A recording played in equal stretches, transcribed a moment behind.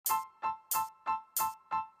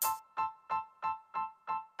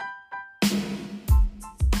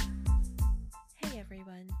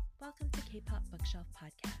Bookshelf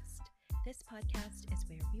Podcast. This podcast is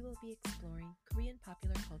where we will be exploring Korean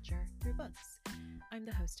popular culture through books. I'm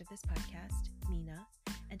the host of this podcast, Mina,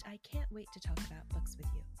 and I can't wait to talk about books with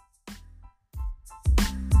you.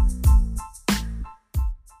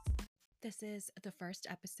 This is the first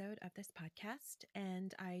episode of this podcast,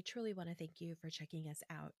 and I truly want to thank you for checking us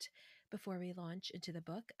out. Before we launch into the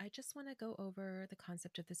book, I just want to go over the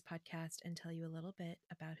concept of this podcast and tell you a little bit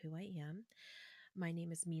about who I am. My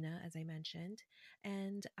name is Mina, as I mentioned,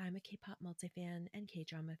 and I'm a K-pop multi-fan and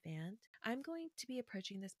K-drama fan. I'm going to be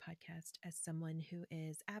approaching this podcast as someone who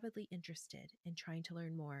is avidly interested in trying to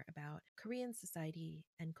learn more about Korean society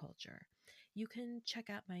and culture. You can check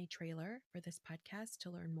out my trailer for this podcast to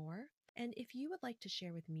learn more. And if you would like to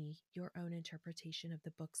share with me your own interpretation of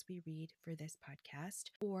the books we read for this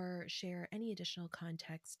podcast, or share any additional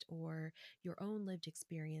context or your own lived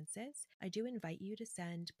experiences, I do invite you to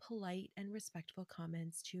send polite and respectful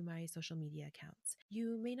comments to my social media accounts.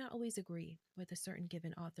 You may not always agree with a certain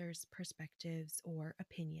given author's perspectives or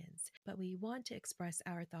opinions, but we want to express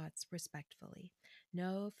our thoughts respectfully.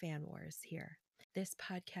 No fan wars here. This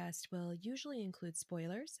podcast will usually include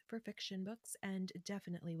spoilers for fiction books and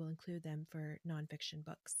definitely will include them for nonfiction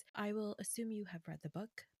books. I will assume you have read the book,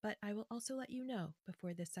 but I will also let you know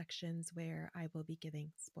before the sections where I will be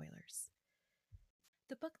giving spoilers.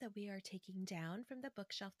 The book that we are taking down from the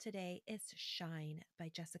bookshelf today is Shine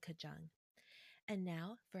by Jessica Jung. And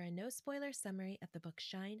now for a no spoiler summary of the book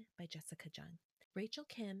Shine by Jessica Jung. Rachel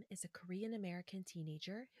Kim is a Korean-American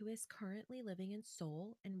teenager who is currently living in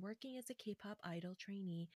Seoul and working as a K-pop idol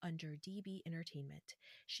trainee under DB Entertainment.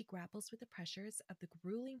 She grapples with the pressures of the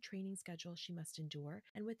grueling training schedule she must endure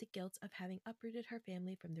and with the guilt of having uprooted her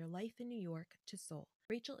family from their life in New York to Seoul.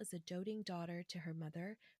 Rachel is a doting daughter to her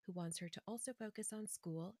mother, who wants her to also focus on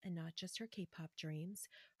school and not just her K-pop dreams,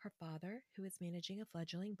 her father, who is managing a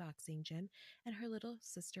fledgling boxing gym, and her little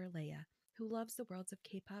sister Leia, who loves the worlds of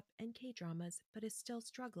K-pop and K-dramas but is still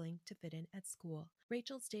struggling to fit in at school.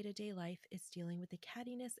 Rachel's day-to-day life is dealing with the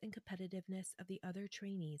cattiness and competitiveness of the other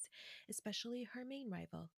trainees, especially her main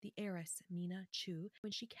rival, the heiress Mina Chu,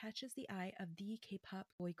 when she catches the eye of the K-pop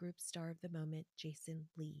boy group star of the moment, Jason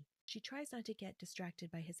Lee. She tries not to get distracted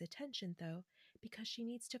by his attention, though, because she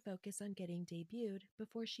needs to focus on getting debuted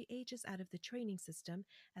before she ages out of the training system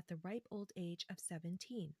at the ripe old age of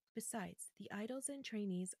 17. Besides, the idols and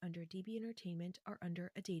trainees under DB Entertainment are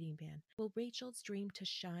under a dating ban. Will Rachel's dream to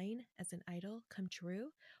shine as an idol come true,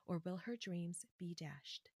 or will her dreams be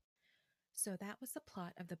dashed? So that was the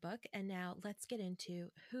plot of the book, and now let's get into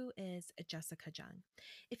who is Jessica Jung.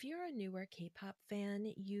 If you're a newer K-pop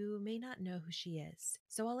fan, you may not know who she is,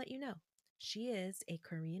 so I'll let you know. She is a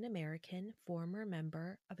Korean-American former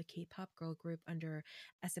member of a K-pop girl group under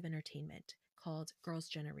SM Entertainment called Girls'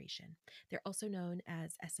 Generation. They're also known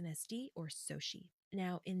as SNSD or Soshi.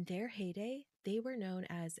 Now, in their heyday, they were known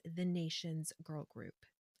as the nation's girl group.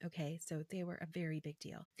 Okay, so they were a very big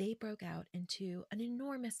deal. They broke out into an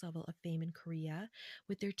enormous level of fame in Korea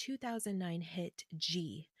with their 2009 hit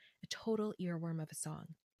G, a total earworm of a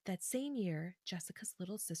song. That same year, Jessica's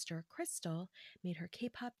little sister, Crystal, made her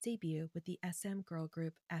K-pop debut with the SM girl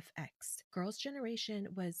group FX. Girls' Generation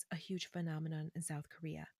was a huge phenomenon in South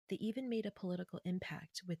Korea. They even made a political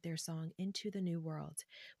impact with their song Into the New World,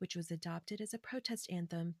 which was adopted as a protest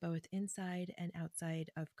anthem both inside and outside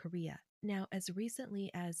of Korea. Now, as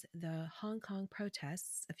recently as the Hong Kong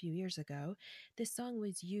protests a few years ago, this song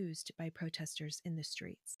was used by protesters in the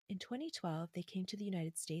streets. In 2012, they came to the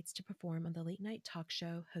United States to perform on the late night talk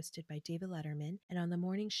show hosted by David Letterman and on the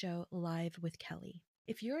morning show Live with Kelly.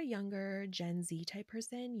 If you're a younger Gen Z type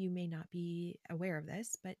person, you may not be aware of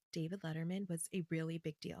this, but David Letterman was a really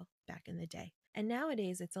big deal back in the day. And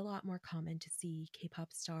nowadays, it's a lot more common to see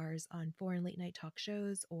K-pop stars on foreign late night talk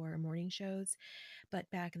shows or morning shows. But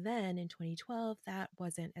back then in 2012, that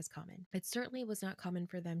wasn't as common. It certainly was not common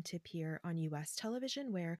for them to appear on US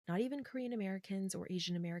television, where not even Korean Americans or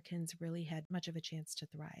Asian Americans really had much of a chance to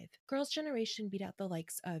thrive. Girls' Generation beat out the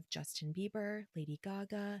likes of Justin Bieber, Lady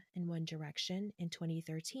Gaga, and One Direction in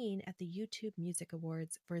 2013 at the YouTube Music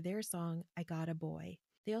Awards for their song I Got a Boy.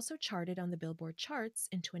 They also charted on the Billboard charts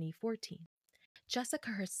in 2014. Jessica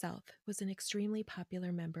herself was an extremely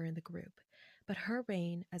popular member in the group, but her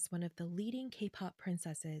reign as one of the leading K-pop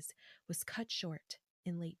princesses was cut short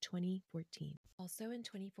in late 2014. Also in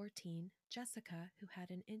 2014, Jessica, who had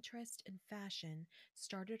an interest in fashion,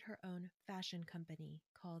 started her own fashion company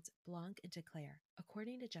called Blanc & Eclair.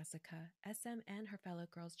 According to Jessica, SM and her fellow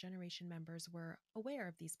Girls' Generation members were aware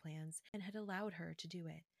of these plans and had allowed her to do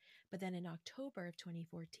it. But then in October of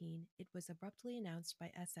 2014, it was abruptly announced by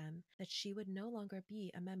SM that she would no longer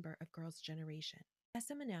be a member of Girls' Generation.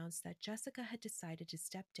 SM announced that Jessica had decided to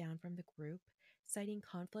step down from the group, citing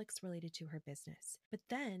conflicts related to her business. But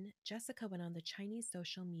then, Jessica went on the Chinese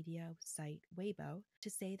social media site Weibo to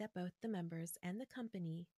say that both the members and the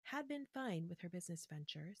company had been fine with her business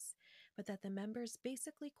ventures, but that the members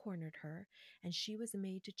basically cornered her and she was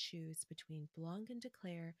made to choose between Blanc and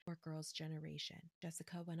Declare or Girls' Generation.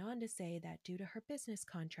 Jessica went on to say that due to her business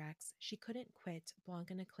contracts, she couldn't quit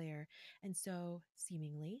Blanc and Declare, and so,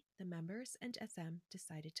 seemingly, the members and SM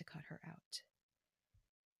decided to cut her out.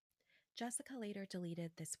 Jessica later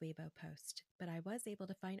deleted this Weibo post, but I was able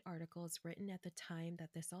to find articles written at the time that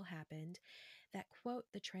this all happened that quote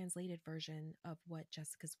the translated version of what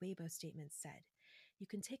Jessica's Weibo statement said. You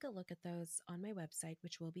can take a look at those on my website,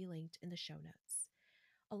 which will be linked in the show notes.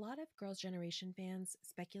 A lot of Girls' Generation fans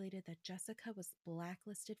speculated that Jessica was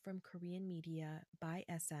blacklisted from Korean media by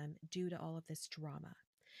SM due to all of this drama.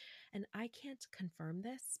 And I can't confirm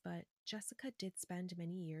this, but Jessica did spend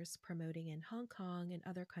many years promoting in Hong Kong and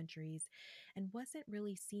other countries and wasn't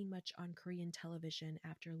really seen much on Korean television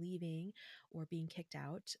after leaving or being kicked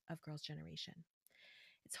out of Girls' Generation.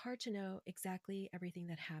 It's hard to know exactly everything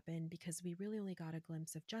that happened because we really only got a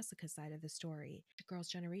glimpse of Jessica's side of the story. The Girls'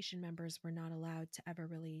 Generation members were not allowed to ever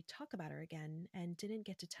really talk about her again and didn't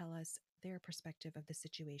get to tell us their perspective of the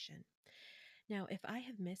situation. Now, if I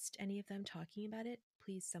have missed any of them talking about it,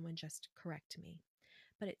 please someone just correct me.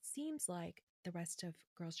 But it seems like the rest of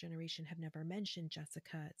Girls' Generation have never mentioned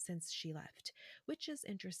Jessica since she left, which is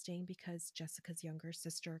interesting because Jessica's younger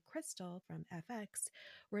sister, Crystal from FX,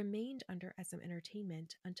 remained under SM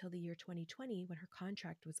Entertainment until the year 2020 when her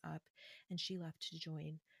contract was up and she left to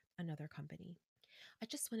join another company. I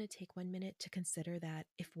just want to take 1 minute to consider that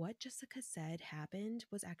if what Jessica said happened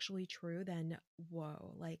was actually true, then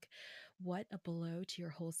whoa, like what a blow to your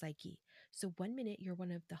whole psyche. So 1 minute you're one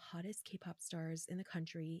of the hottest K-pop stars in the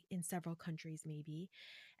country, in several countries maybe,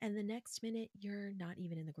 and the next minute you're not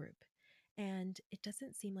even in the group. And it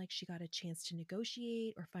doesn't seem like she got a chance to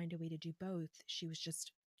negotiate or find a way to do both. She was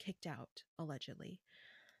just kicked out, allegedly.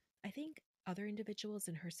 I think other individuals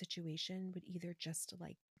in her situation would either just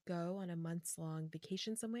like go on a months long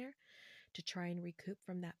vacation somewhere to try and recoup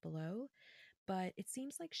from that blow, but it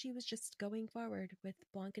seems like she was just going forward with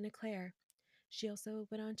Blanc and Eclair. She also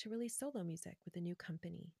went on to release solo music with a new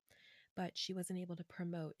company, but she wasn't able to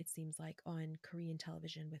promote, it seems like, on Korean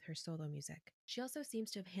television with her solo music. She also seems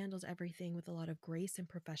to have handled everything with a lot of grace and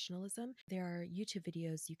professionalism. There are YouTube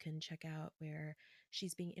videos you can check out where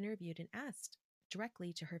she's being interviewed and asked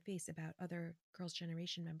directly to her face about other Girls'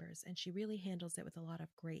 Generation members, and she really handles it with a lot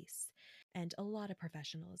of grace and a lot of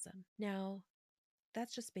professionalism. Now,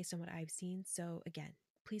 that's just based on what I've seen, so again,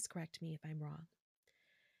 please correct me if I'm wrong.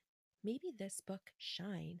 Maybe this book,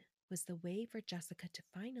 Shine, was the way for Jessica to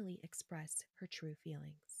finally express her true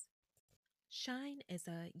feelings. Shine is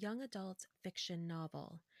a young adult fiction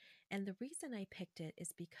novel, and the reason I picked it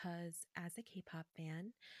is because, as a K pop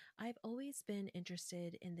fan, I've always been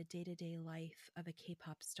interested in the day to day life of a K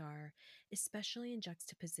pop star, especially in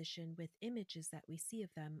juxtaposition with images that we see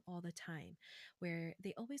of them all the time, where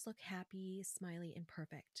they always look happy, smiley, and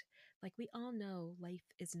perfect. Like we all know, life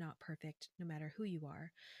is not perfect no matter who you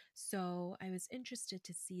are. So I was interested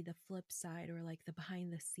to see the flip side or like the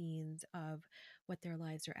behind the scenes of what their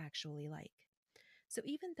lives are actually like. So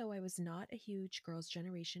even though I was not a huge Girls'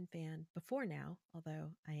 Generation fan before now,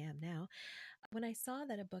 although I am now, when I saw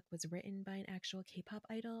that a book was written by an actual K pop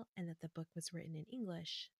idol and that the book was written in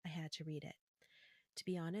English, I had to read it. To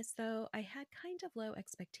be honest, though, I had kind of low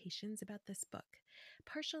expectations about this book,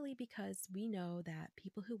 partially because we know that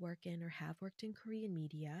people who work in or have worked in Korean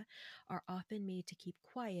media are often made to keep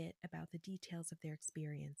quiet about the details of their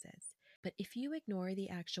experiences. But if you ignore the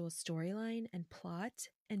actual storyline and plot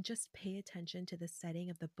and just pay attention to the setting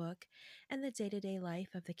of the book and the day to day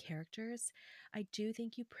life of the characters, I do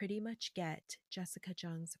think you pretty much get Jessica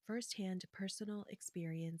Jung's firsthand personal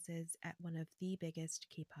experiences at one of the biggest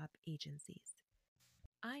K pop agencies.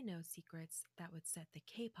 I know secrets that would set the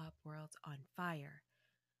K pop world on fire,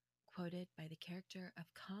 quoted by the character of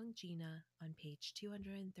Kang Jina on page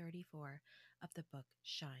 234 of the book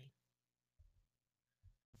Shine.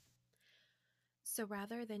 So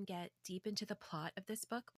rather than get deep into the plot of this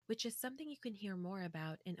book, which is something you can hear more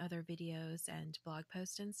about in other videos and blog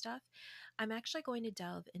posts and stuff, I'm actually going to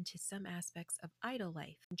delve into some aspects of idol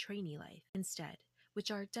life and trainee life instead,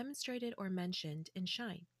 which are demonstrated or mentioned in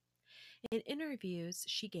Shine. In interviews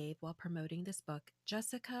she gave while promoting this book,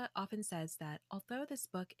 Jessica often says that although this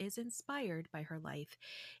book is inspired by her life,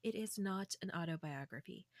 it is not an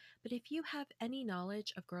autobiography. But if you have any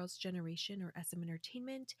knowledge of Girls' Generation or SM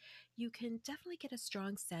Entertainment, you can definitely get a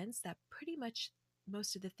strong sense that pretty much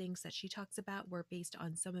most of the things that she talks about were based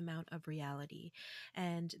on some amount of reality,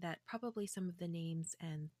 and that probably some of the names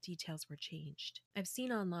and details were changed. I've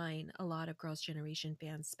seen online a lot of Girls' Generation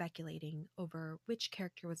fans speculating over which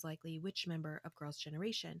character was likely which member of Girls'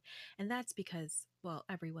 Generation, and that's because, well,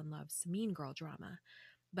 everyone loves mean girl drama.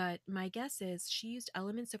 But my guess is she used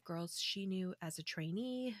elements of girls she knew as a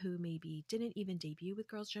trainee who maybe didn't even debut with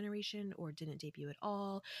Girls' Generation or didn't debut at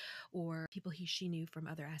all, or people she knew from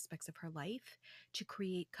other aspects of her life to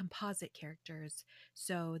create composite characters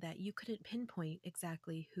so that you couldn't pinpoint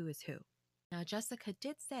exactly who is who. Now, Jessica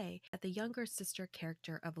did say that the younger sister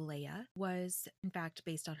character of Leia was, in fact,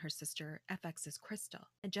 based on her sister FX's Crystal.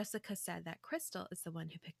 And Jessica said that Crystal is the one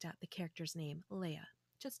who picked out the character's name, Leia.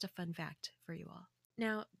 Just a fun fact for you all.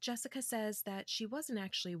 Now, Jessica says that she wasn't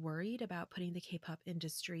actually worried about putting the K pop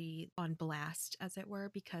industry on blast, as it were,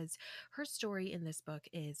 because her story in this book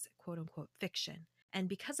is quote unquote fiction. And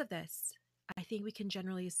because of this, I think we can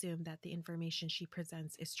generally assume that the information she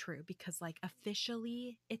presents is true because, like,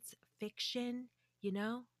 officially it's fiction,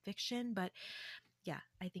 fiction, but yeah,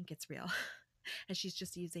 I think it's real. And she's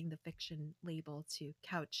just using the fiction label to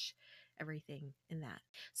couch everything in that.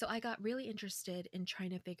 So I got really interested in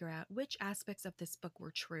trying to figure out which aspects of this book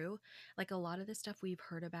were true. Like a lot of the stuff we've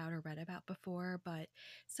heard about or read about before, but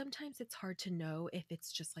sometimes it's hard to know if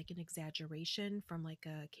it's just like an exaggeration from like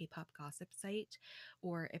a K-pop gossip site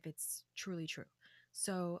or if it's truly true.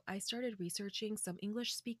 So I started researching some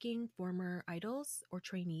English speaking former idols or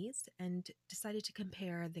trainees and decided to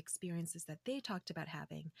compare the experiences that they talked about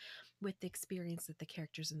having with the experience that the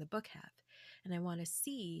characters in the book have. And I want to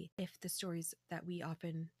see if the stories that we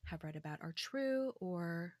often have read about are true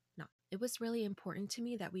or not. It was really important to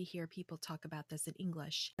me that we hear people talk about this in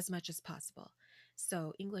English as much as possible.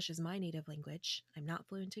 So, English is my native language. I'm not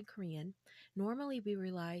fluent in Korean. Normally, we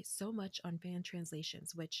rely so much on fan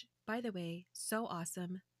translations, which, by the way, so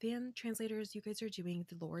awesome. Fan translators, you guys are doing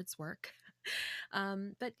the Lord's work.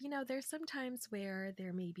 But there's some times where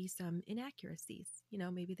there may be some inaccuracies.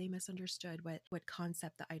 Maybe they misunderstood what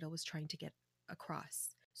concept the idol was trying to get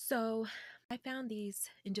across. So I found these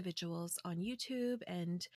individuals on YouTube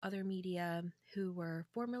and other media who were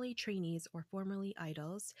formerly trainees or formerly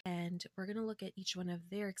idols, and we're going to look at each one of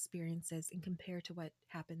their experiences and compare to what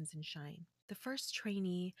happens in Shine. The first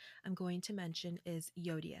trainee I'm going to mention is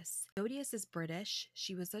Yodius. Yodius is British.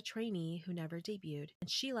 She was a trainee who never debuted, and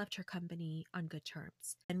she left her company on good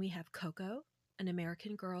terms. And we have Coco, an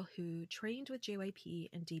American girl who trained with JYP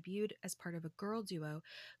and debuted as part of a girl duo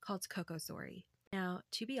called Coco Sori. Now,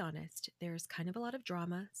 to be honest, there's kind of a lot of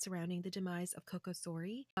drama surrounding the demise of Coco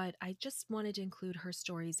Sori, but I just wanted to include her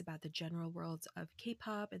stories about the general world of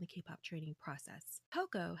K-pop and the K-pop training process.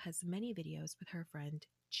 Coco has many videos with her friend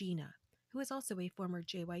Gina, who is also a former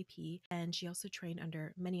JYP, and she also trained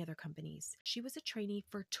under many other companies. She was a trainee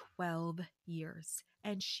for 12 years,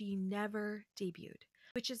 and she never debuted,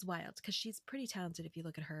 which is wild because she's pretty talented if you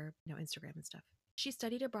look at her, Instagram and stuff. She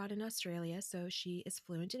studied abroad in Australia, so she is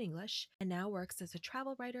fluent in English and now works as a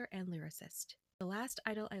travel writer and lyricist. The last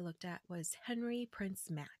idol I looked at was Henry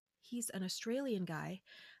Prince Mac. He's an Australian guy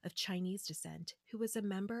of Chinese descent who was a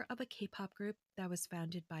member of a K-pop group that was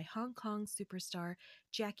founded by Hong Kong superstar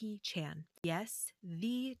Jackie Chan. Yes,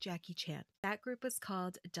 the Jackie Chan. That group was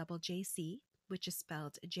called Double JC, which is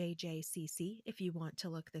spelled JJCC if you want to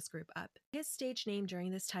look this group up. His stage name during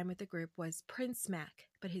this time with the group was Prince Mac,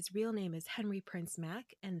 but his real name is Henry Prince Mac,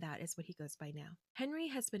 and that is what he goes by now. Henry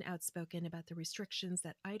has been outspoken about the restrictions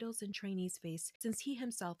that idols and trainees face since he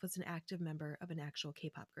himself was an active member of an actual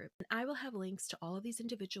K-pop group. And I will have links to all of these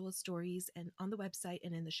individual stories and on the website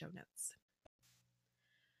and in the show notes.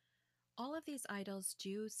 All of these idols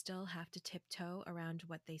do still have to tiptoe around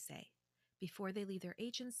what they say. Before they leave their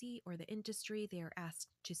agency or the industry, they are asked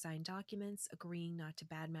to sign documents agreeing not to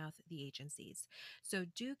badmouth the agencies. So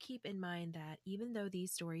do keep in mind that even though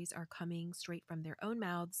these stories are coming straight from their own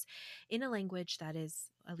mouths in a language that is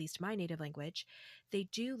at least my native language, they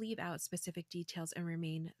do leave out specific details and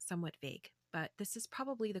remain somewhat vague. But this is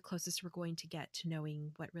probably the closest we're going to get to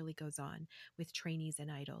knowing what really goes on with trainees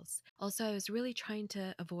and idols. Also, I was really trying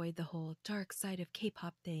to avoid the whole dark side of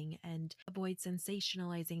K-pop thing and avoid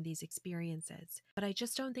sensationalizing these experiences. But I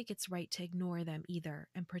just don't think it's right to ignore them either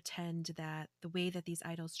and pretend that the way that these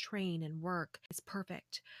idols train and work is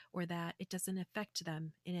perfect or that it doesn't affect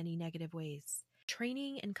them in any negative ways.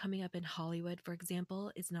 Training and coming up in Hollywood, for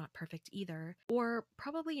example, is not perfect either, or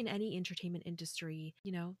probably in any entertainment industry.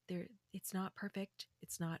 It's not perfect.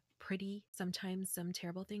 It's not pretty, sometimes some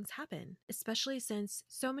terrible things happen, especially since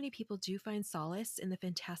so many people do find solace in the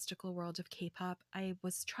fantastical world of K pop. I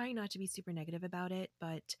was trying not to be super negative about it,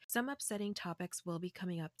 but some upsetting topics will be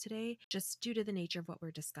coming up today just due to the nature of what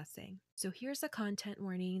we're discussing. So here's a content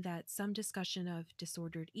warning that some discussion of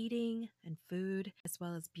disordered eating and food, as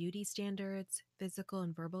well as beauty standards, physical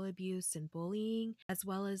and verbal abuse, and bullying, as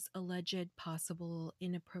well as alleged possible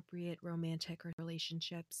inappropriate romantic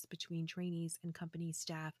relationships between trainees and company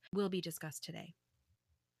staff, will be discussed today.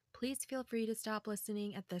 Please feel free to stop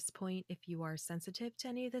listening at this point if you are sensitive to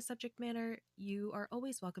any of the subject matter. You are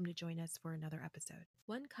always welcome to join us for another episode.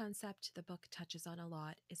 One concept the book touches on a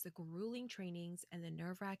lot is the grueling trainings and the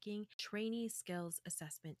nerve-wracking trainee skills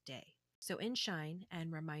assessment day. So in Shine,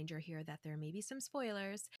 and reminder here that there may be some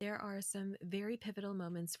spoilers, there are some very pivotal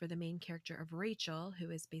moments for the main character of Rachel,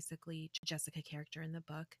 who is basically Jessica character in the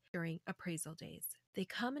book, during appraisal days. They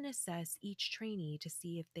come and assess each trainee to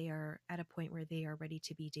see if they are at a point where they are ready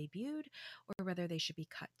to be debuted or whether they should be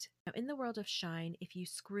cut. Now, in the world of Shine, if you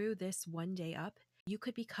screw this one day up, you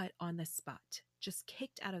could be cut on the spot, just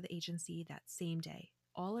kicked out of the agency that same day.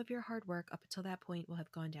 All of your hard work up until that point will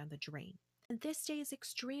have gone down the drain. And this day is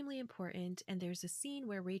extremely important, and there's a scene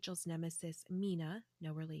where Rachel's nemesis, Mina,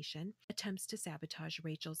 no relation, attempts to sabotage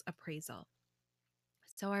Rachel's appraisal.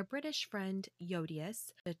 So our British friend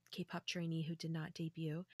Yodius, the K-pop trainee who did not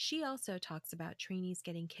debut, she also talks about trainees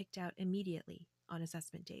getting kicked out immediately on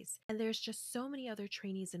assessment days. And there's just so many other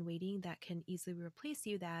trainees in waiting that can easily replace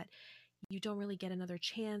you that you don't really get another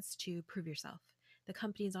chance to prove yourself. The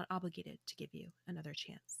company is not obligated to give you another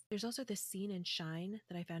chance. There's also this scene in Shine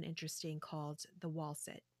that I found interesting called the wall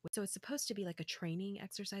sit. So it's supposed to be like a training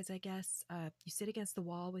exercise, I guess. You sit against the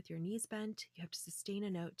wall with your knees bent, you have to sustain a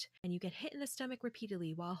note, and you get hit in the stomach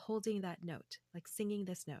repeatedly while holding that note, like singing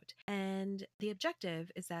this note. And the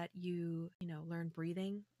objective is that you learn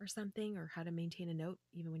breathing or something, or how to maintain a note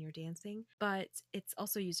even when you're dancing. But it's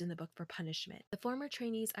also used in the book for punishment. The former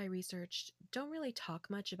trainees I researched don't really talk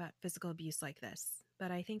much about physical abuse like this, but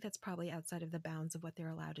I think that's probably outside of the bounds of what they're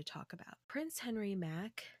allowed to talk about. Prince Henry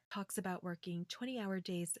Mack talks about working 20-hour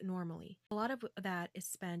days normally. A lot of that is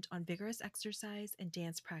spent on vigorous exercise and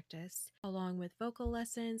dance practice, along with vocal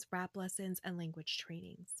lessons, rap lessons, and language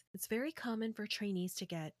trainings. It's very common for trainees to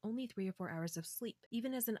get only 3 or 4 hours of sleep.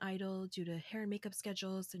 Even as an idol, due to hair and makeup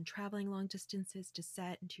schedules and traveling long distances to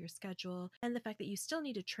set into your schedule, and the fact that you still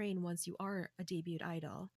need to train once you are a debuted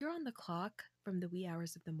idol, you're on the clock from the wee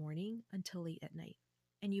hours of the morning until late at night,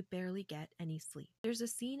 and you barely get any sleep. There's a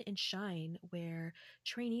scene in Shine where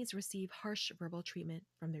trainees receive harsh verbal treatment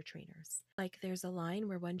from their trainers. Like there's a line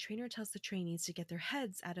where one trainer tells the trainees to get their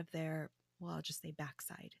heads out of their, well, I'll just say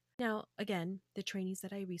backside. Now, again, the trainees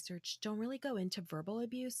that I researched don't really go into verbal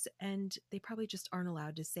abuse, and they probably just aren't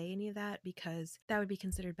allowed to say any of that because that would be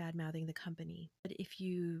considered bad-mouthing the company. But if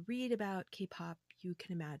you read about K-pop, you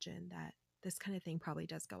can imagine that this kind of thing probably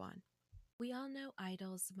does go on. We all know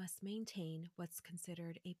idols must maintain what's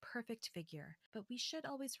considered a perfect figure, but we should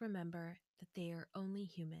always remember that they are only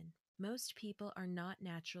human. Most people are not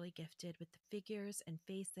naturally gifted with the figures and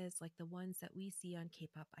faces like the ones that we see on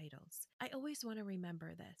K-pop idols. I always want to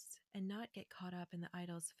remember this and not get caught up in the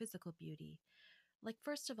idol's physical beauty. Like,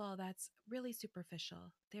 first of all, that's really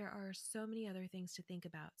superficial. There are so many other things to think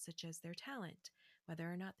about, such as their talent,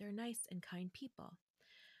 whether or not they're nice and kind people.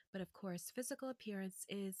 But of course, physical appearance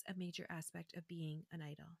is a major aspect of being an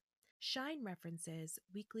idol. Shine references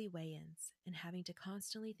weekly weigh-ins and having to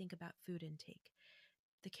constantly think about food intake.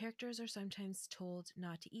 The characters are sometimes told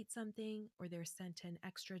not to eat something, or they're sent an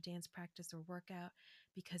extra dance practice or workout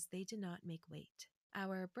because they did not make weight.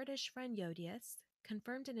 Our British friend Yodius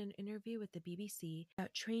confirmed in an interview with the BBC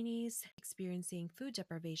about trainees experiencing food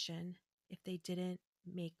deprivation if they didn't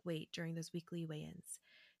make weight during those weekly weigh-ins.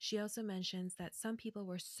 She also mentions that some people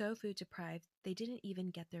were so food deprived they didn't even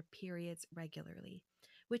get their periods regularly,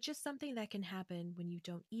 which is something that can happen when you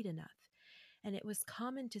don't eat enough. And it was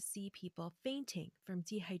common to see people fainting from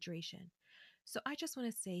dehydration. So I just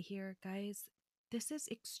want to say here, guys, this is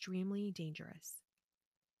extremely dangerous.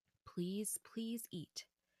 Please, please eat.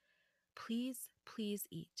 Please, please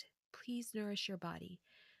eat. Please nourish your body.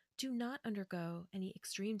 Do not undergo any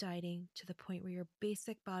extreme dieting to the point where your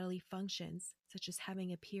basic bodily functions, such as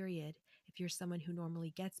having a period, if you're someone who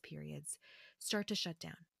normally gets periods, start to shut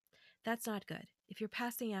down. That's not good. If you're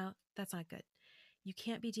passing out, that's not good. You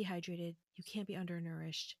can't be dehydrated. You can't be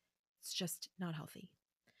undernourished. It's just not healthy.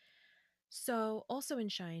 So, also in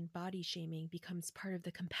Shine, body shaming becomes part of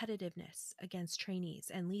the competitiveness against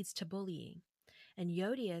trainees and leads to bullying. And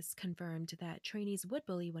Yodius confirmed that trainees would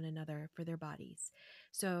bully one another for their bodies.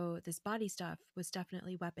 So this body stuff was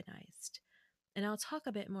definitely weaponized. And I'll talk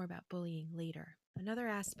a bit more about bullying later. Another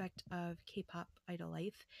aspect of K pop idol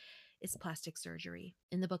life is plastic surgery.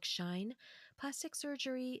 In the book Shine, plastic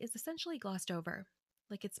surgery is essentially glossed over,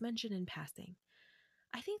 like it's mentioned in passing.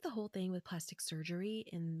 I think the whole thing with plastic surgery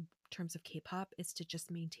in terms of K pop is to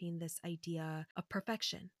just maintain this idea of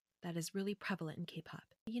perfection that is really prevalent in K pop.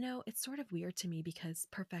 It's sort of weird to me because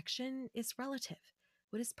perfection is relative.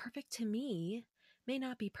 What is perfect to me may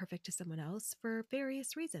not be perfect to someone else for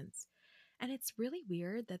various reasons. And it's really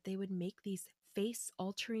weird that they would make these face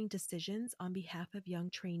altering decisions on behalf of young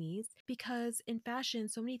trainees because in fashion,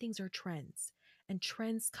 so many things are trends and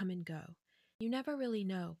trends come and go. You never really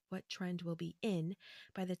know what trend will be in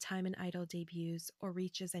by the time an idol debuts or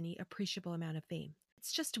reaches any appreciable amount of fame.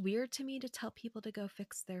 It's just weird to me to tell people to go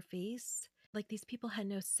fix their face. Like these people had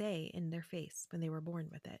no say in their face when they were born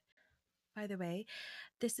with it. By the way,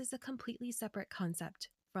 this is a completely separate concept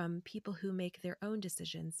from people who make their own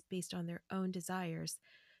decisions based on their own desires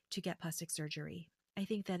to get plastic surgery. I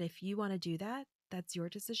think that if you want to do that, that's your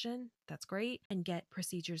decision. That's great. And get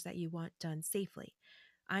procedures that you want done safely.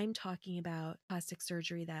 I'm talking about plastic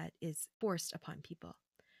surgery that is forced upon people.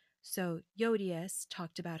 So, Yodius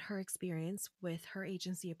talked about her experience with her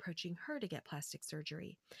agency approaching her to get plastic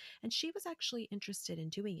surgery, and she was actually interested in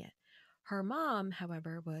doing it. Her mom,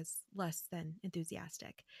 however, was less than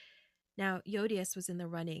enthusiastic. Now, Yodius was in the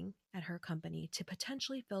running at her company to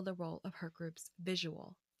potentially fill the role of her group's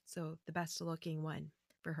visual, so the best looking one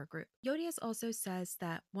for her group. Yodius also says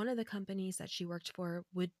that one of the companies that she worked for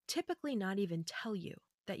would typically not even tell you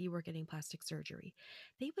that you were getting plastic surgery.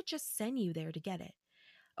 They would just send you there to get it.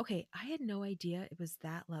 Okay, I had no idea it was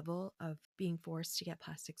that level of being forced to get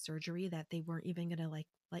plastic surgery that they weren't even going to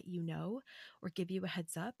let you know or give you a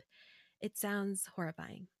heads up. It sounds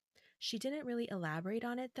horrifying. She didn't really elaborate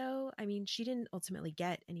on it though. I mean, she didn't ultimately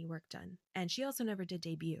get any work done. And she also never did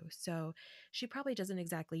debut. So she probably doesn't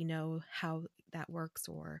exactly know how that works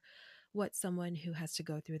or what someone who has to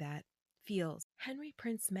go through that feels. Henry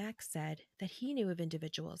Prince Mack said that he knew of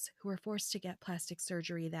individuals who were forced to get plastic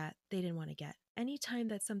surgery that they didn't want to get. Anytime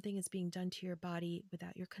that something is being done to your body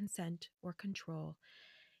without your consent or control,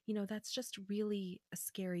 that's just really a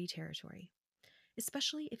scary territory,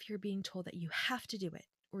 especially if you're being told that you have to do it,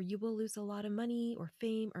 or you will lose a lot of money or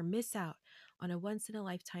fame or miss out on a once in a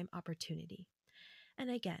lifetime opportunity.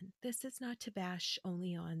 And again, this is not to bash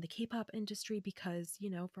only on the K pop industry because,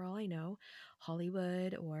 for all I know,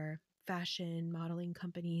 Hollywood or fashion modeling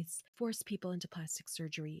companies force people into plastic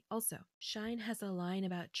surgery also. Shine has a line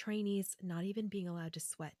about trainees not even being allowed to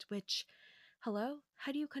sweat, which, hello,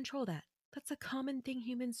 how do you control that? That's a common thing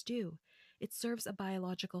humans do. It serves a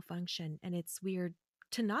biological function, and it's weird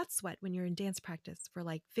to not sweat when you're in dance practice for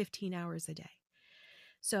like 15 hours a day.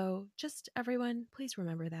 So, just everyone, please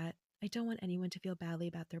remember that. I don't want anyone to feel badly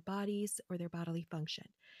about their bodies or their bodily function.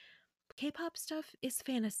 K pop stuff is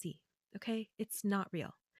fantasy, okay? It's not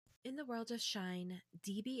real. In the world of Shine,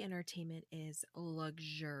 DB Entertainment is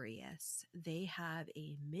luxurious. They have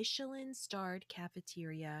a Michelin starred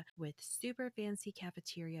cafeteria with super fancy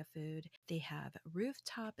cafeteria food. They have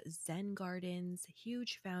rooftop Zen gardens,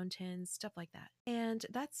 huge fountains, stuff like that. And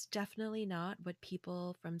that's definitely not what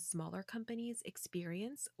people from smaller companies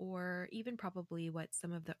experience, or even probably what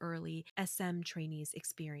some of the early SM trainees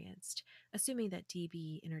experienced, assuming that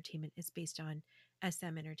DB Entertainment is based on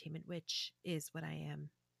SM Entertainment, which is what I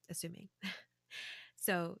am assuming.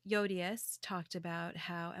 So Yodius talked about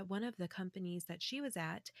how at one of the companies that she was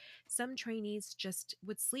at, some trainees just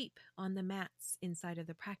would sleep on the mats inside of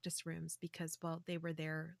the practice rooms because, well, they were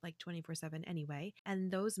there like 24/7 anyway.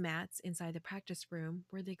 And those mats inside the practice room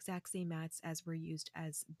were the exact same mats as were used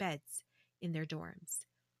as beds in their dorms.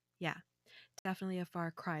 Yeah, definitely a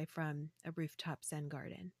far cry from a rooftop Zen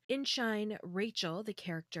garden. In Shine, Rachel, the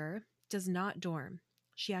character, does not dorm.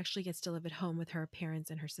 She actually gets to live at home with her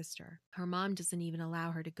parents and her sister. Her mom doesn't even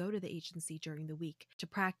allow her to go to the agency during the week to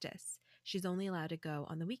practice. She's only allowed to go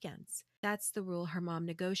on the weekends. That's the rule her mom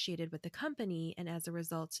negotiated with the company, and as a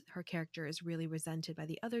result, her character is really resented by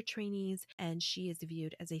the other trainees, and she is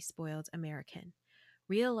viewed as a spoiled American.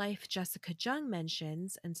 Real life Jessica Jung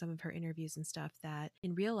mentions in some of her interviews and stuff that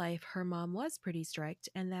in real life her mom was pretty strict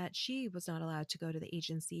and that she was not allowed to go to the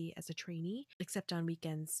agency as a trainee except on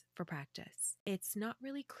weekends for practice. It's not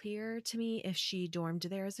really clear to me if she dormed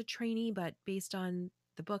there as a trainee, but based on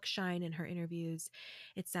the book Shine and her interviews,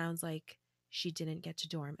 it sounds like she didn't get to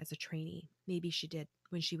dorm as a trainee. Maybe she did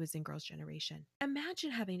when she was in Girls' Generation.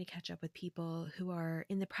 Imagine having to catch up with people who are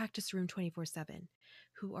in the practice room 24/7,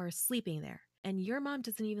 who are sleeping there, and your mom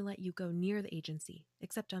doesn't even let you go near the agency,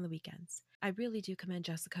 except on the weekends. I really do commend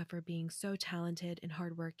Jessica for being so talented and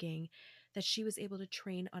hardworking that she was able to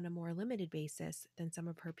train on a more limited basis than some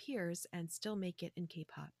of her peers and still make it in K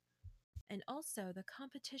pop. And also, the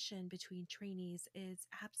competition between trainees is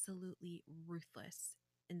absolutely ruthless.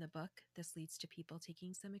 In the book, this leads to people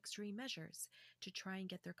taking some extreme measures to try and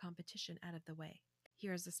get their competition out of the way.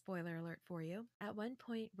 Here's a spoiler alert for you. At one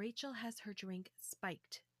point, Rachel has her drink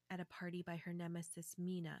spiked at a party by her nemesis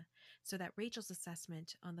Mina, so that Rachel's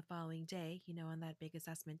assessment on the following day, on that big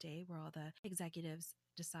assessment day where all the executives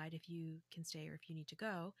decide if you can stay or if you need to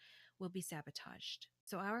go, will be sabotaged.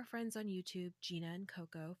 So our friends on YouTube, Gina and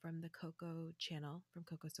Coco from the Coco channel, from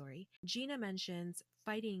Coco Sorry, Gina mentions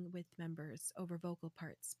fighting with members over vocal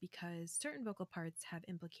parts because certain vocal parts have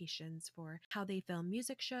implications for how they film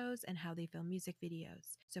music shows and how they film music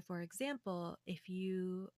videos. So for example, if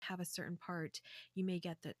you have a certain part, you may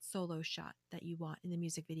get that solo shot that you want in the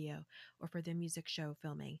music video or for the music show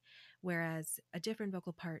filming, whereas a different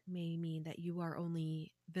vocal part may mean that you are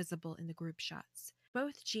only visible in the group shots.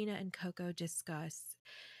 Both Gina and Coco discuss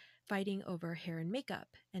fighting over hair and makeup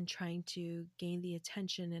and trying to gain the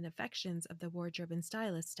attention and affections of the wardrobe and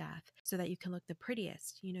stylist staff so that you can look the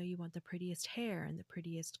prettiest. You want the prettiest hair and the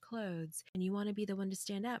prettiest clothes, and you want to be the one to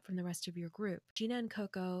stand out from the rest of your group. Gina and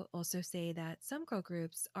Coco also say that some girl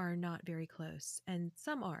groups are not very close, and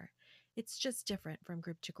some are. It's just different from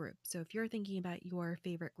group to group. So if you're thinking about your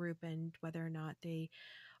favorite group and whether or not they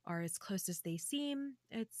are as close as they seem,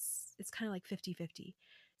 it's kind of like 50-50.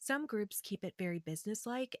 Some groups keep it very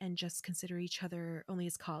businesslike and just consider each other only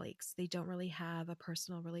as colleagues. They don't really have a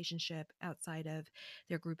personal relationship outside of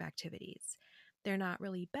their group activities. They're not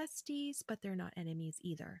really besties, but they're not enemies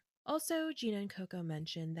either. Also, Gina and Coco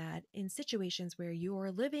mentioned that in situations where you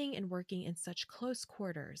are living and working in such close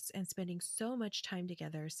quarters and spending so much time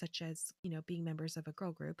together, such as, being members of a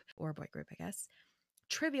girl group or a boy group, I guess,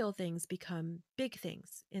 trivial things become big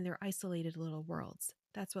things in their isolated little worlds.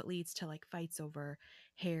 That's what leads to like fights over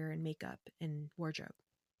hair and makeup and wardrobe.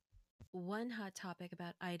 One hot topic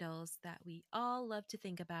about idols that we all love to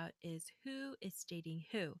think about is who is dating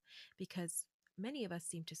who, because many of us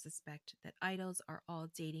seem to suspect that idols are all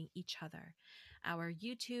dating each other. Our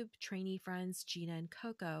YouTube trainee friends, Gina and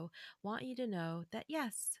Coco, want you to know that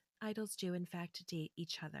yes, idols do in fact date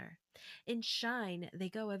each other. In Shine, they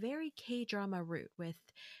go a very K drama route, with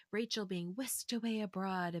Rachel being whisked away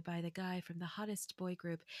abroad by the guy from the hottest boy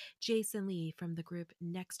group, Jason Lee from the group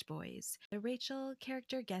Next Boys. The Rachel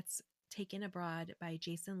character gets taken abroad by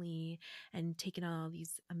Jason Lee and taken on all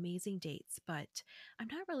these amazing dates, but I'm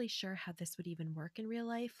not really sure how this would even work in real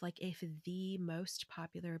life. Like if the most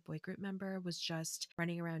popular boy group member was just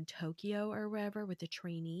running around Tokyo or wherever with a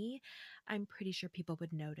trainee, I'm pretty sure people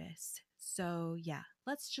would notice. So yeah,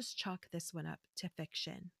 let's just chalk this one up to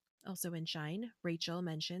fiction. Also in Shine, Rachel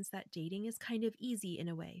mentions that dating is kind of easy in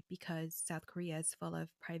a way because South Korea is full of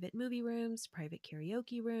private movie rooms, private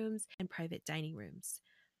karaoke rooms, and private dining rooms.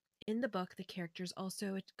 In the book, the characters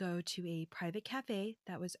also go to a private cafe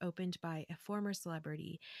that was opened by a former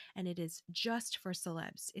celebrity, and it is just for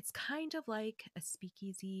celebs. It's kind of like a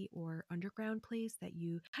speakeasy or underground place that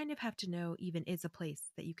you kind of have to know even is a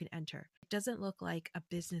place that you can enter. It doesn't look like a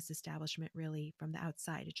business establishment really from the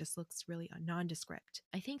outside. It just looks really nondescript.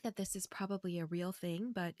 I think that this is probably a real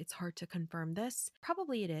thing, but it's hard to confirm this.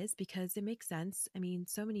 Probably it is because it makes sense. I mean,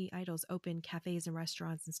 so many idols open cafes and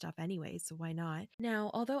restaurants and stuff anyway, so why not?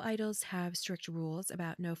 Now, although idols have strict rules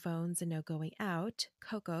about no phones and no going out,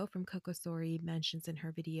 Coco from Coco Story mentions in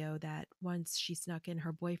her video that once she snuck in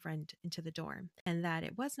her boyfriend into the dorm and that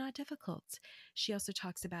it was not difficult. She also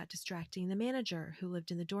talks about distracting the manager who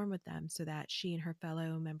lived in the dorm with them so that she and her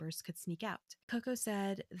fellow members could sneak out. Coco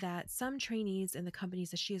said that some trainees in the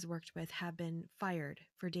companies that she has worked with have been fired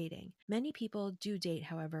for dating. Many people do date,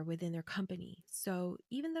 however, within their company. So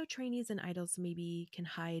even though trainees and idols maybe can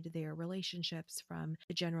hide their relationships from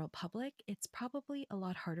the general public, it's probably a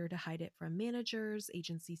lot harder to hide it from managers,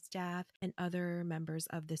 agency staff, and other members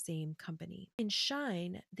of the same company. In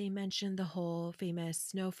Shine, they mentioned the whole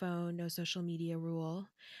famous no phone, no social media rule,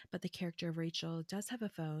 but the character of Rachel does have a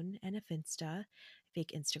phone and a Finsta,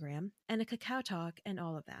 fake Instagram, and a Kakao Talk and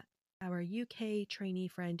all of that. Our UK trainee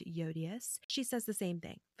friend Yodius, she says the same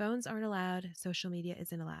thing. Phones aren't allowed, social media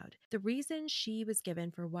isn't allowed. The reason she was given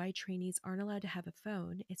for why trainees aren't allowed to have a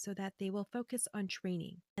phone is so that they will focus on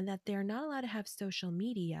training and that they're not allowed to have social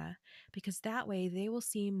media because that way they will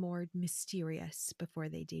seem more mysterious before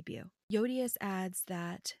they debut. Yodius adds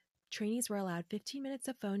that trainees were allowed 15 minutes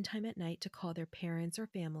of phone time at night to call their parents or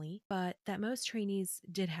family, but that most trainees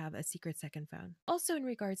did have a secret second phone. Also, in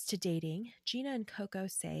regards to dating, Gina and Coco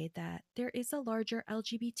say that there is a larger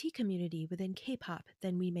LGBT community within K-pop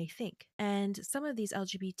than we may think, and some of these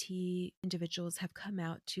LGBT individuals have come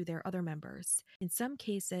out to their other members. In some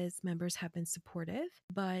cases, members have been supportive,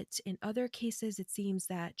 but in other cases, it seems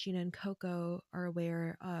that Gina and Coco are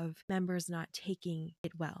aware of members not taking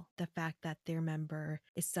it well, the fact that their member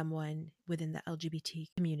is someone within the LGBT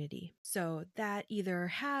community. So that either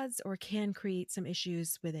has or can create some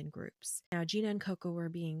issues within groups. Now, Gina and Coco were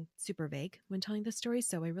being super vague when telling the story,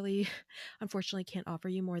 so I really unfortunately can't offer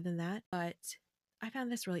you more than that, but I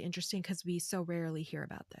found this really interesting because we so rarely hear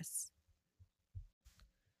about this.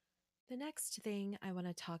 The next thing I want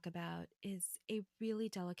to talk about is a really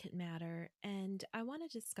delicate matter, and I want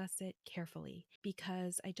to discuss it carefully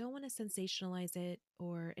because I don't want to sensationalize it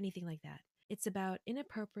or anything like that. It's about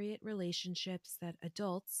inappropriate relationships that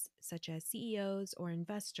adults, such as CEOs or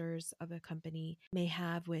investors of a company, may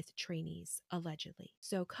have with trainees, allegedly.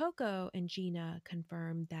 So, Coco and Gina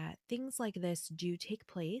confirmed that things like this do take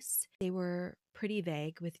place. They were pretty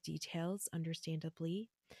vague with details, understandably.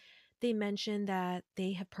 They mentioned that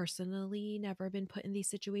they have personally never been put in these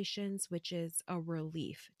situations, which is a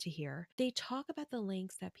relief to hear. They talk about the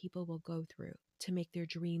lengths that people will go through to make their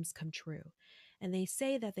dreams come true. And they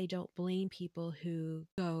say that they don't blame people who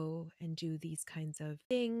go and do these kinds of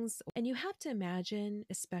things. And you have to imagine,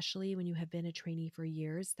 especially when you have been a trainee for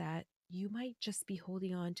years, that you might just be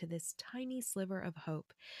holding on to this tiny sliver of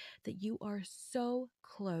hope that you are so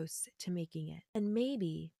close to making it. And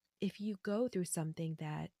maybe if you go through something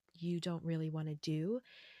that you don't really want to do,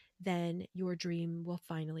 then your dream will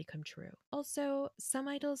finally come true. Also, some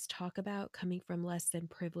idols talk about coming from less than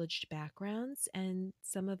privileged backgrounds, and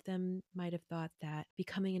some of them might have thought that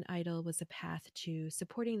becoming an idol was a path to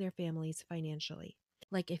supporting their families financially.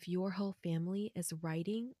 Like, if your whole family is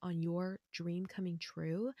riding on your dream coming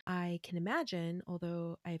true, I can imagine,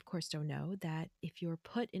 although I of course don't know, that if you're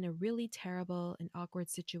put in a really terrible and awkward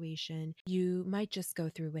situation, you might just go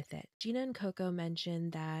through with it. Gina and Coco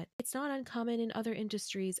mentioned that it's not uncommon in other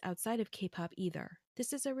industries outside of K-pop either.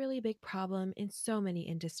 This is a really big problem in so many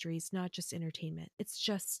industries, not just entertainment. It's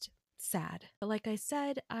just sad. But like I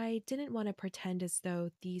said, I didn't want to pretend as though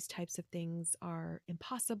these types of things are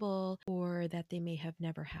impossible or that they may have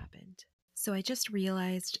never happened. So I just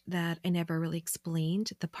realized that I never really explained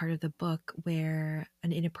the part of the book where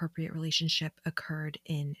an inappropriate relationship occurred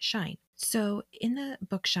in Shine. So in the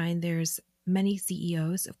book Shine, there's many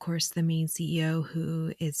CEOs. Of course, the main CEO,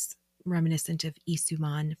 who is reminiscent of Lee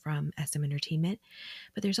Soo-man from SM Entertainment.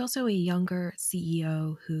 But there's also a younger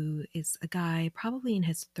CEO who is a guy probably in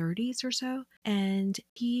his 30s or so. And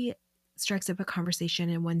he strikes up a conversation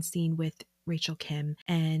in one scene with Rachel Kim,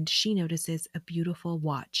 and she notices a beautiful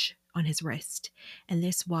watch on his wrist. And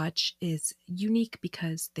this watch is unique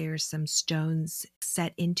because there's some stones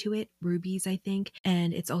set into it, rubies, I think,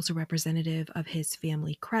 and it's also representative of his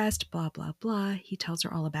family crest, blah, blah, blah. He tells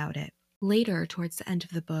her all about it. Later, towards the end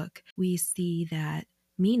of the book, we see that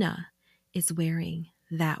Mina is wearing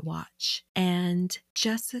that watch. And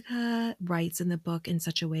Jessica writes in the book in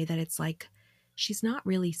such a way that it's like she's not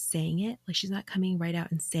really saying it, like she's not coming right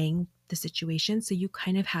out and saying the situation. So you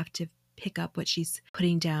kind of have to pick up what she's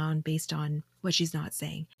putting down based on what she's not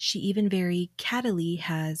saying. She even very cattily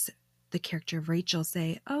has the character of Rachel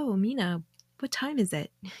say, "Oh, Mina, what time is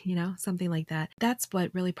it?" You know, something like that. That's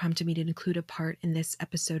what really prompted me to include a part in this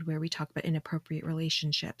episode where we talk about inappropriate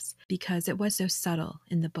relationships, because it was so subtle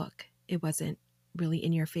in the book. It wasn't really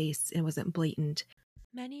in your face. It wasn't blatant.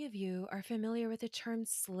 Many of you are familiar with the term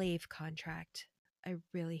slave contract. I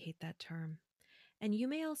really hate that term. And you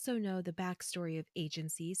may also know the backstory of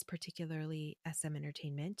agencies, particularly SM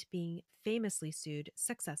Entertainment, being famously sued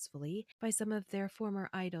successfully by some of their former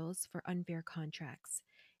idols for unfair contracts.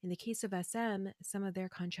 In the case of SM, some of their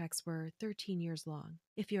contracts were 13 years long.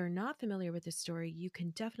 If you're not familiar with this story, you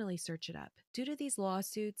can definitely search it up. Due to these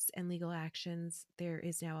lawsuits and legal actions, there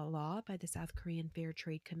is now a law by the South Korean Fair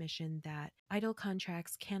Trade Commission that idol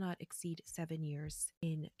contracts cannot exceed 7 years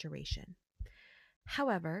in duration.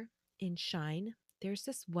 However, in Shine, there's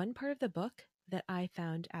this one part of the book that I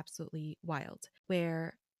found absolutely wild,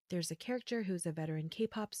 where there's a character who's a veteran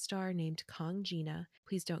K-pop star named Kang Gina.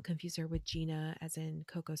 Please don't confuse her with Gina, as in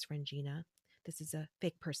Coco's friend Gina. This is a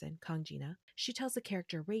fake person, Kang Gina. She tells the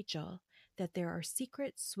character Rachel that there are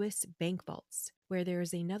secret Swiss bank vaults where there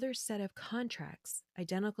is another set of contracts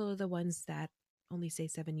identical to the ones that only say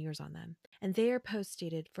 7 years on them. And they are post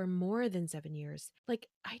dated for more than 7 years. Like,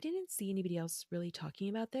 I didn't see anybody else really talking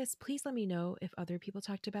about this. Please let me know if other people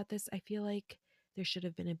talked about this. I feel like there should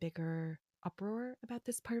have been a bigger uproar about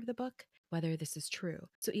this part of the book, whether this is true.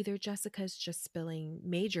 So either Jessica's just spilling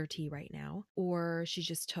major tea right now, or she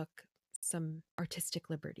just took some artistic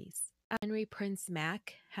liberties. Henry Prince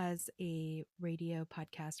Mack has a radio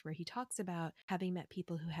podcast where he talks about having met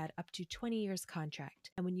people who had up to 20 years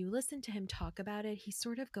contract. And when you listen to him talk about it, he's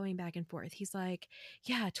sort of going back and forth. He's like,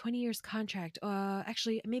 yeah, 20 years contract.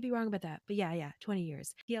 Actually, I may be wrong about that, but yeah, 20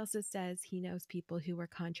 years. He also says he knows people who were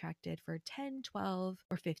contracted for 10, 12,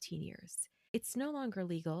 or 15 years. It's no longer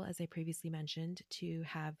legal, as I previously mentioned, to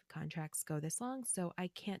have contracts go this long. So I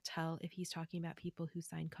can't tell if he's talking about people who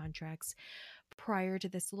signed contracts prior to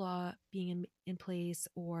this law being in place,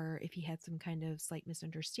 or if he had some kind of slight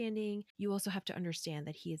misunderstanding. You also have to understand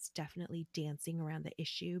that he is definitely dancing around the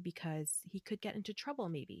issue because he could get into trouble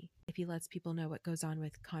maybe if he lets people know what goes on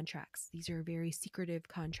with contracts. These are very secretive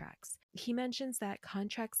contracts. He mentions that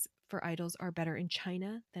contracts for idols are better in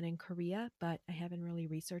China than in Korea, but I haven't really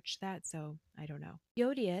researched that, so I don't know.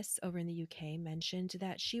 Yodius over in the UK mentioned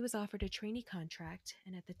that she was offered a trainee contract,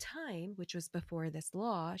 and at the time, which was before this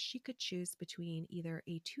law, she could choose between either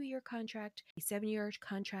a 2-year contract, a 7-year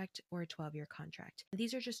contract, or a 12-year contract. And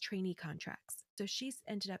these are just trainee contracts. So she's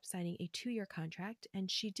ended up signing a 2-year contract, and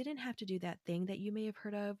she didn't have to do that thing that you may have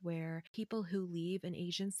heard of where people who leave an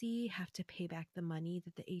agency have to pay back the money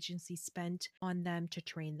that the agency spent on them to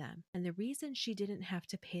train them. And the reason she didn't have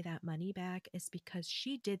to pay that money back is because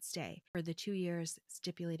she did stay for the 2 years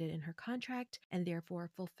stipulated in her contract and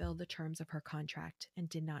therefore fulfilled the terms of her contract and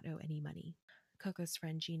did not owe any money. Coco's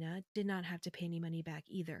friend Gina did not have to pay any money back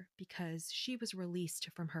either because she was released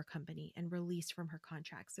from her company and released from her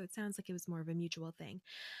contract. So it sounds like it was more of a mutual thing.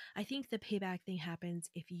 I think the payback thing happens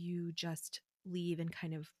if you just leave and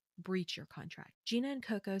kind of breach your contract. Gina and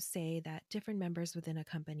Coco say that different members within a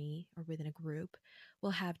company or within a group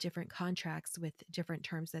will have different contracts with different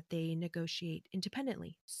terms that they negotiate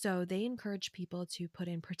independently. So they encourage people to put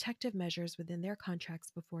in protective measures within their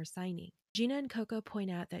contracts before signing. Gina and Coco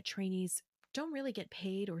point out that trainees don't really get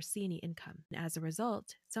paid or see any income. And as a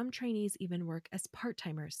result, some trainees even work as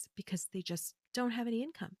part-timers because they just don't have any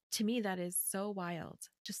income. To me, that is so wild.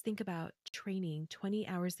 Just think about training 20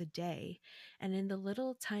 hours a day, and in the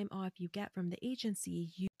little time off you get from the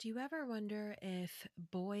agency, do you ever wonder if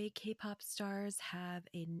boy K-pop stars have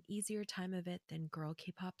an easier time of it than girl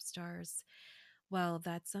K-pop stars? Well,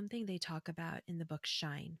 that's something they talk about in the book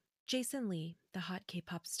Shine. Jason Lee, the hot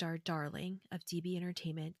K-pop star darling of DB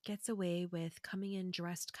Entertainment, gets away with coming in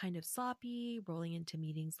dressed kind of sloppy, rolling into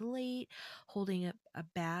meetings late, holding up a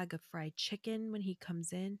bag of fried chicken when he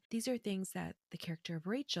comes in. These are things that the character of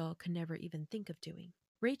Rachel could never even think of doing.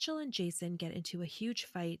 Rachel and Jason get into a huge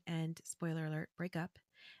fight and, spoiler alert, break up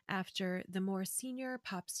after the more senior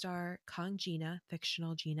pop star Kong Gina,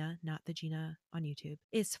 fictional Gina, not the Gina on YouTube,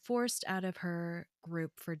 is forced out of her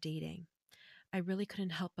group for dating. I really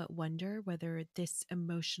couldn't help but wonder whether this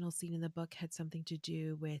emotional scene in the book had something to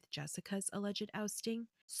do with Jessica's alleged ousting.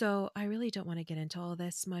 So I really don't want to get into all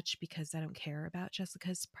this much because I don't care about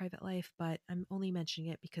Jessica's private life, but I'm only mentioning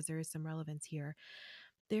it because there is some relevance here.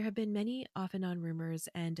 There have been many off and on rumors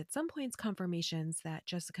and at some points confirmations that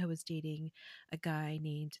Jessica was dating a guy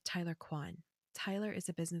named Tyler Kwan. Tyler is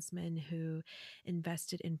a businessman who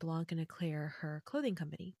invested in Blanc and Eclair, her clothing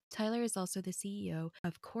company. Tyler is also the CEO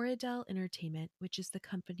of Corridel Entertainment, which is the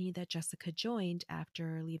company that Jessica joined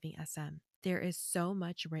after leaving SM. There is so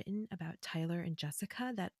much written about Tyler and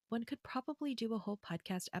Jessica that one could probably do a whole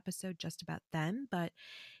podcast episode just about them, but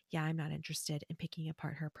yeah, I'm not interested in picking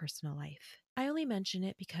apart her personal life. I only mention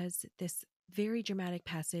it because this very dramatic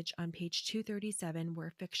passage on page 237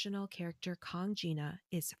 where fictional character Kong Gina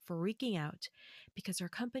is freaking out because her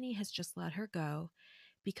company has just let her go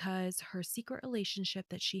because her secret relationship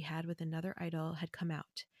that she had with another idol had come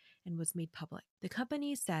out and was made public. The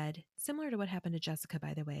company said, similar to what happened to Jessica,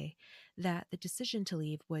 by the way, that the decision to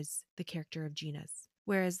leave was the character of Gina's.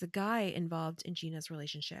 Whereas the guy involved in Gina's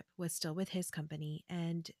relationship was still with his company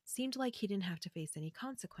and seemed like he didn't have to face any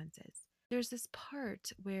consequences. There's this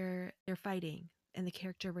part where they're fighting, and the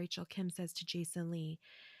character Rachel Kim says to Jason Lee,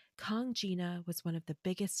 Kong Gina was one of the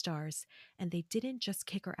biggest stars, and they didn't just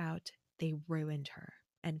kick her out, they ruined her.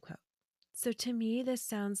 End quote. So to me, this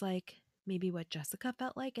sounds like maybe what Jessica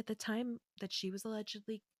felt like at the time that she was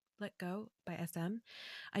allegedly let go by SM.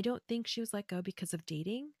 I don't think she was let go because of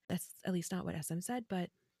dating. That's at least not what SM said,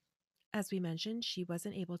 but as we mentioned, she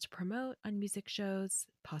wasn't able to promote on music shows,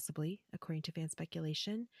 possibly, according to fan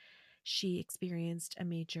speculation. She experienced a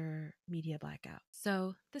major media blackout.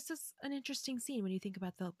 So this is an interesting scene when you think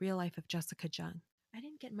about the real life of Jessica Jung. I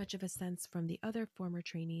didn't get much of a sense from the other former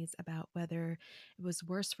trainees about whether it was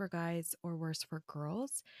worse for guys or worse for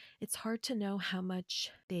girls. It's hard to know how much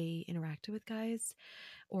they interacted with guys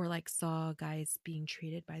or like saw guys being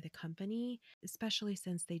treated by the company, especially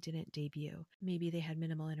since they didn't debut. Maybe they had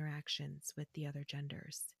minimal interactions with the other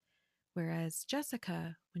genders. Whereas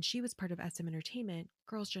Jessica, when she was part of SM Entertainment,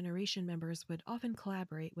 Girls' Generation members would often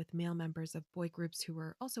collaborate with male members of boy groups who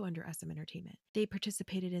were also under SM Entertainment. They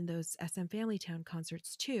participated in those SM Family Town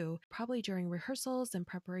concerts too, probably during rehearsals and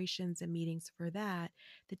preparations and meetings for that.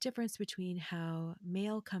 The difference between how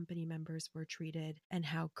male company members were treated and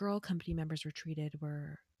how girl company members were treated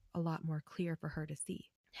were a lot more clear for her to see.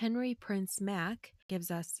 Henry Prince Mack gives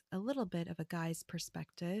us a little bit of a guy's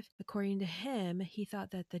perspective. According to him, he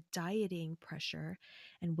thought that the dieting pressure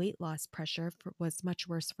and weight loss pressure was much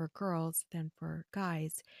worse for girls than for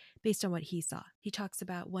guys, based on what he saw. He talks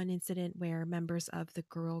about one incident where members of the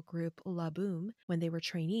girl group La Boom, when they were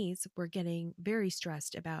trainees, were getting very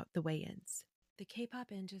stressed about the weigh-ins. The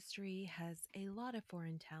K-pop industry has a lot of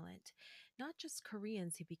foreign talent, not just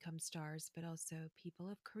Koreans who become stars, but also people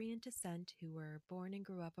of Korean descent who were born and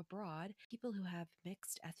grew up abroad, people who have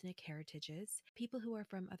mixed ethnic heritages, people who are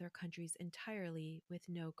from other countries entirely with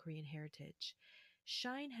no Korean heritage.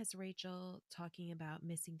 Shine has Rachel talking about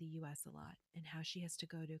missing the US a lot and how she has to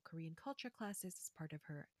go to Korean culture classes as part of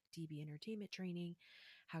her DB entertainment training,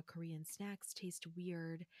 how Korean snacks taste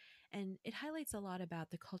weird, and it highlights a lot about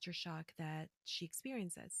the culture shock that she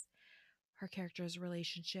experiences. Her character's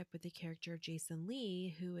relationship with the character of Jason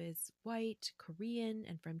Lee, who is white, Korean,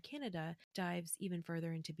 and from Canada, dives even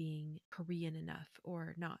further into being Korean enough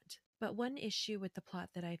or not. But one issue with the plot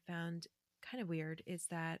that I found kind of weird is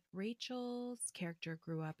that Rachel's character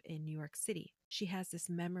grew up in New York City. She has this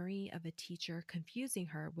memory of a teacher confusing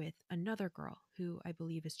her with another girl who I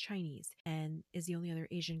believe is Chinese and is the only other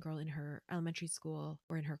Asian girl in her elementary school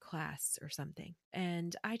or in her class or something.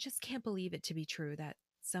 And I just can't believe it to be true that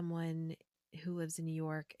someone who lives in New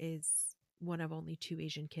York is one of only two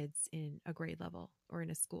Asian kids in a grade level or in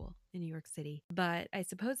a school in New York City. But I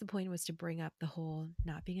suppose the point was to bring up the whole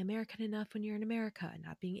not being American enough when you're in America,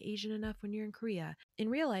 not being Asian enough when you're in Korea. In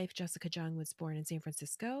real life, Jessica Jung was born in San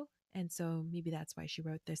Francisco. And so maybe that's why she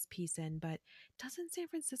wrote this piece in. But doesn't San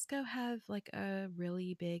Francisco have like a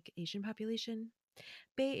really big Asian population?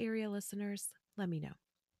 Bay Area listeners, let me know.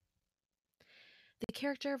 The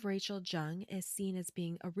character of Rachel Jung is seen as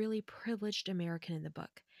being a really privileged American in the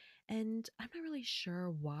book. And I'm not really sure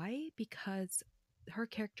why, because her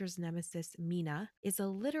character's nemesis, Mina, is a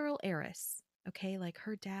literal heiress. Okay, like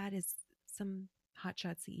her dad is some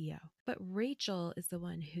hotshot CEO. But Rachel is the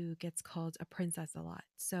one who gets called a princess a lot.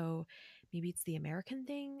 So maybe it's the American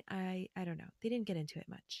thing. I don't know. They didn't get into it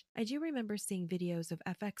much. I do remember seeing videos of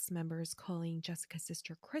FX members calling Jessica's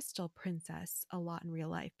sister Crystal Princess a lot in real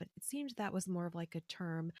life, but it seemed that was more of like a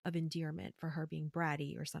term of endearment for her being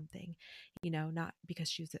bratty or something, not because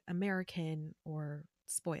she was American or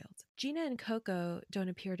spoiled. Gina and Coco don't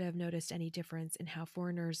appear to have noticed any difference in how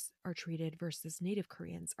foreigners are treated versus native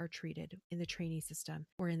Koreans are treated in the trainee system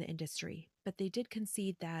or in the industry. But they did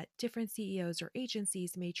concede that different CEOs or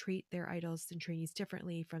agencies may treat their idols and trainees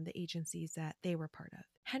differently from the agencies that they were part of.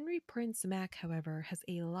 Henry Prince Mack, however, has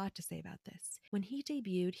a lot to say about this. When he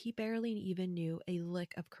debuted, he barely even knew a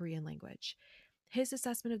lick of Korean language. His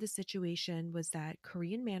assessment of the situation was that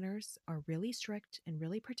Korean manners are really strict and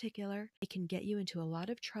really particular. It can get you into a lot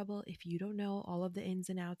of trouble if you don't know all of the ins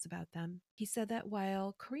and outs about them. He said that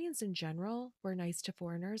while Koreans in general were nice to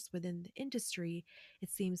foreigners within the industry, it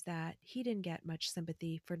seems that he didn't get much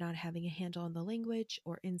sympathy for not having a handle on the language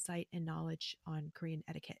or insight and knowledge on Korean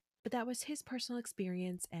etiquette. But that was his personal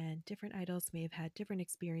experience, and different idols may have had different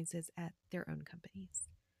experiences at their own companies.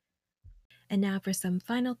 And now for some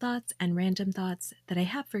final thoughts and random thoughts that I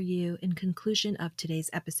have for you in conclusion of today's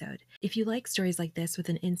episode. If you like stories like this with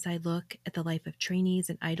an inside look at the life of trainees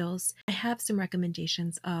and idols, I have some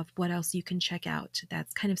recommendations of what else you can check out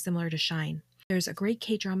that's kind of similar to Shine. There's a great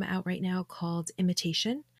K-drama out right now called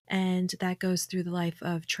Imitation, and that goes through the life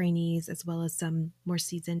of trainees as well as some more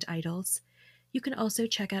seasoned idols. You can also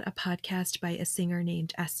check out a podcast by a singer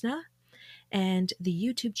named Esna and the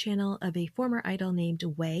YouTube channel of a former idol named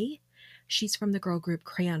Wei. She's from the girl group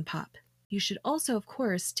Crayon Pop. You should also, of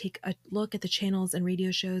course, take a look at the channels and radio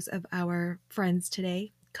shows of our friends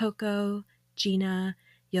today, Coco, Gina,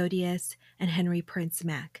 Yodius, and Henry Prince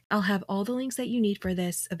Mack. I'll have all the links that you need for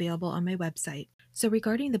this available on my website. So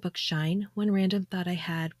regarding the book Shine, one random thought I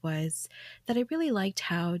had was that I really liked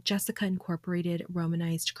how Jessica incorporated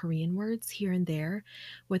Romanized Korean words here and there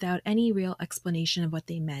without any real explanation of what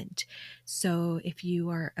they meant. So if you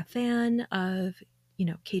are a fan of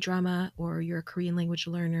K-drama or you're a Korean language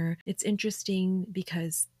learner, it's interesting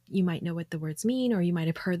because you might know what the words mean or you might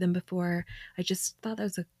have heard them before. I just thought that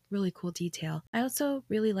was a really cool detail. I also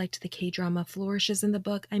really liked the K-drama flourishes in the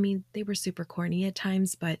book. I mean, they were super corny at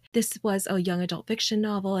times, but this was a young adult fiction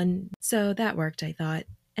novel, and so that worked, I thought.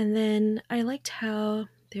 And then I liked how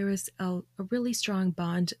there was a really strong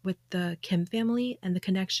bond with the Kim family and the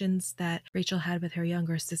connections that Rachel had with her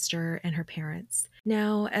younger sister and her parents.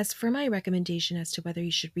 Now, as for my recommendation as to whether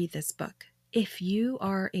you should read this book, if you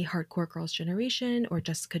are a hardcore Girls' Generation or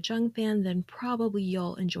Jessica Jung fan, then probably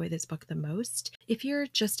you'll enjoy this book the most. If you're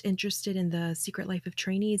just interested in the Secret Life of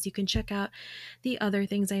Trainees, you can check out the other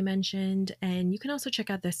things I mentioned, and you can also check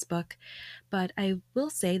out this book. But I will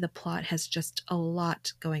say the plot has just a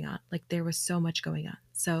lot going on. Like, there was so much going on.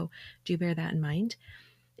 So do bear that in mind.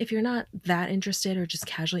 If you're not that interested or just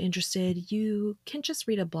casually interested, you can just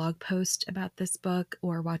read a blog post about this book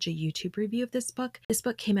or watch a YouTube review of this book. This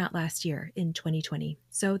book came out last year in 2020,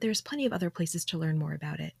 so there's plenty of other places to learn more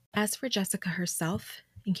about it. As for Jessica herself,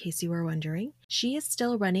 in case you were wondering, she is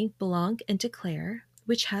still running Blanc and Declare,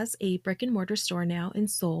 which has a brick and mortar store now in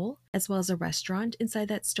Seoul, as well as a restaurant inside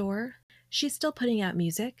that store. She's still putting out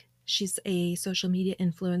music. She's a social media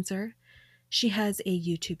influencer. She has a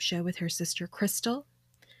YouTube show with her sister Crystal.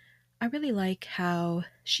 I really like how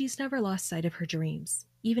she's never lost sight of her dreams.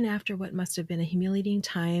 Even after what must have been a humiliating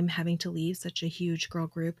time having to leave such a huge girl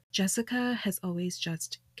group, Jessica has always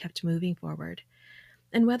just kept moving forward.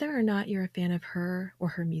 And whether or not you're a fan of her or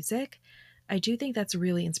her music, I do think that's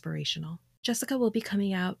really inspirational. Jessica will be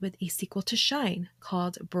coming out with a sequel to Shine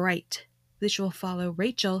called Bright, which will follow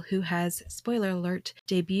Rachel, who has, spoiler alert,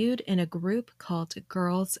 debuted in a group called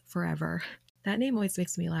Girls Forever. That name always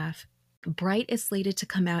makes me laugh. Bright is slated to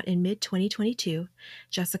come out in mid-2022.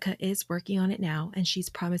 Jessica is working on it now, and she's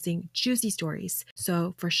promising juicy stories.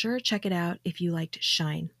 So for sure, check it out if you liked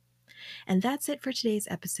Shine. And that's it for today's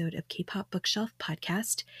episode of K-Pop Bookshelf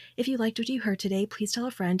Podcast. If you liked what you heard today, please tell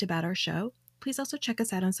a friend about our show. Please also check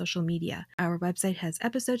us out on social media. Our website has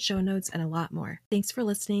episodes, show notes, and a lot more. Thanks for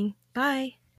listening. Bye!